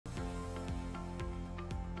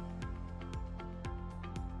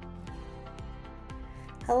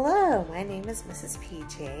Hello, my name is Mrs.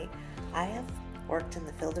 PJ. I have worked in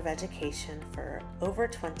the field of education for over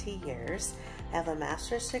 20 years. I have a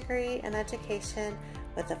master's degree in education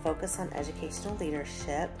with a focus on educational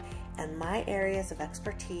leadership, and my areas of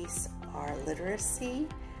expertise are literacy,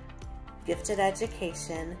 gifted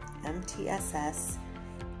education, MTSS,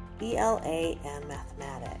 ELA, and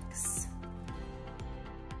mathematics.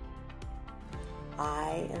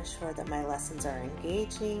 I ensure that my lessons are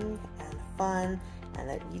engaging and fun, and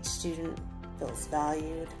that each student feels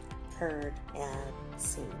valued, heard, and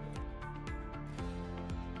seen.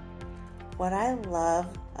 What I love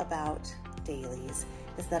about Dailies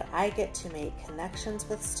is that I get to make connections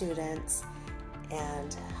with students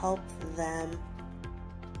and help them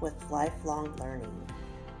with lifelong learning.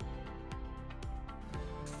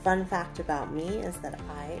 Fun fact about me is that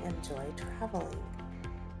I enjoy traveling.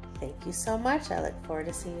 Thank you so much. I look forward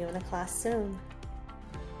to seeing you in a class soon.